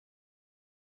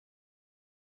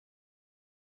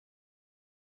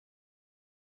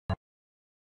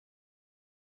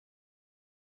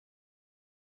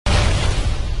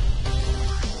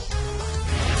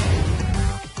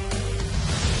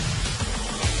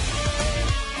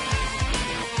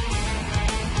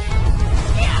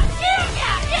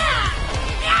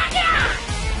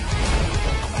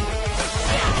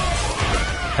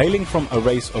Hailing from a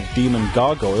race of demon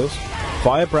gargoyles,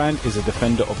 Firebrand is a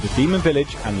defender of the demon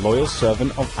village and loyal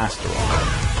servant of Astaroth.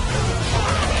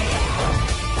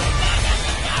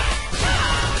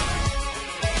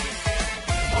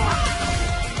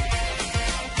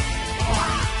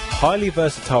 Highly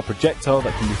versatile projectile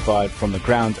that can be fired from the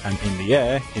ground and in the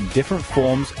air in different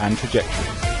forms and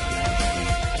trajectories.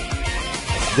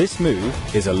 This move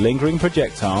is a lingering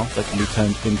projectile that can be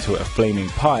turned into a flaming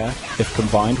pyre if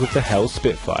combined with the Hell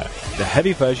Spitfire. The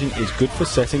heavy version is good for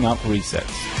setting up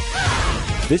resets.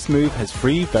 This move has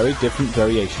 3 very different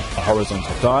variations: a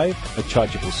horizontal dive, a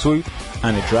chargeable swoop,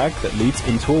 and a drag that leads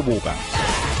into a wall bounce.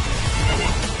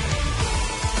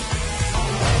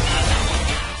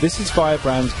 This is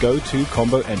Firebrand's go-to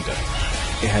combo ender.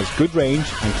 It has good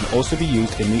range and can also be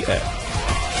used in the air.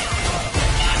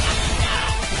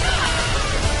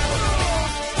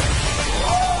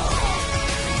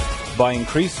 By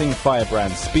increasing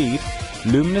Firebrand's speed,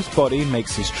 Luminous Body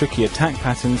makes his tricky attack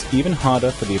patterns even harder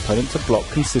for the opponent to block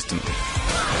consistently.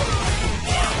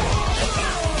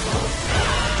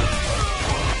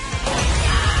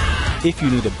 If you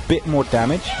need a bit more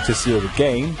damage to seal the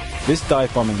game, this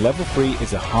dive bombing level 3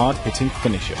 is a hard-hitting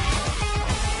finisher.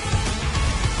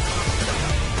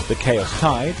 The Chaos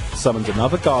Tide summons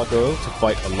another gargoyle to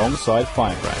fight alongside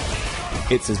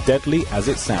Firebrand. It's as deadly as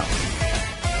it sounds.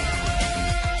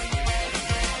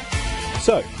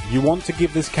 So, you want to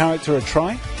give this character a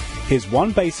try? Here's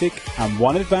one basic and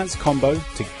one advanced combo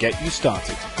to get you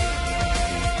started.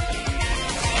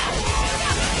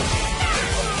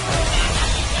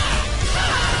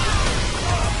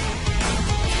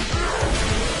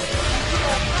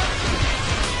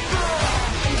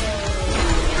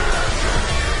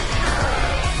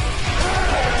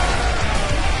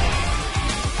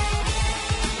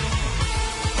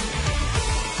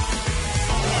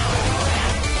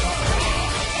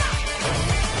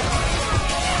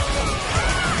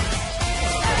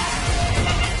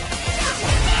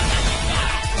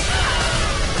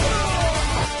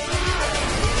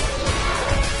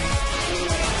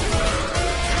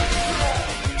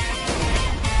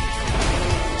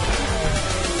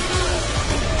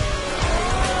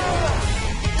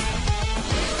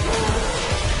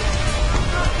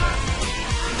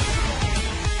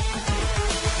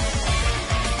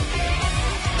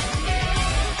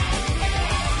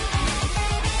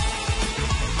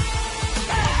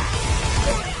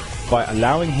 By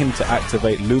allowing him to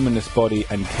activate Luminous Body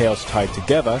and Chaos Tide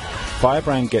together,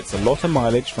 Firebrand gets a lot of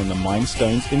mileage from the Mind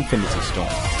Stone's Infinity Storm.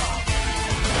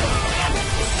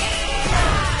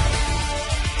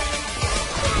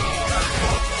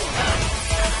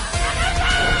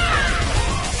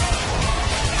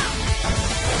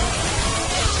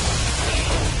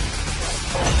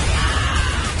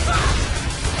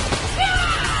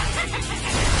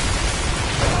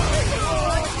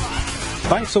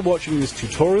 Thanks for watching this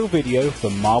tutorial video for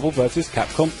Marvel vs.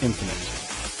 Capcom Infinite.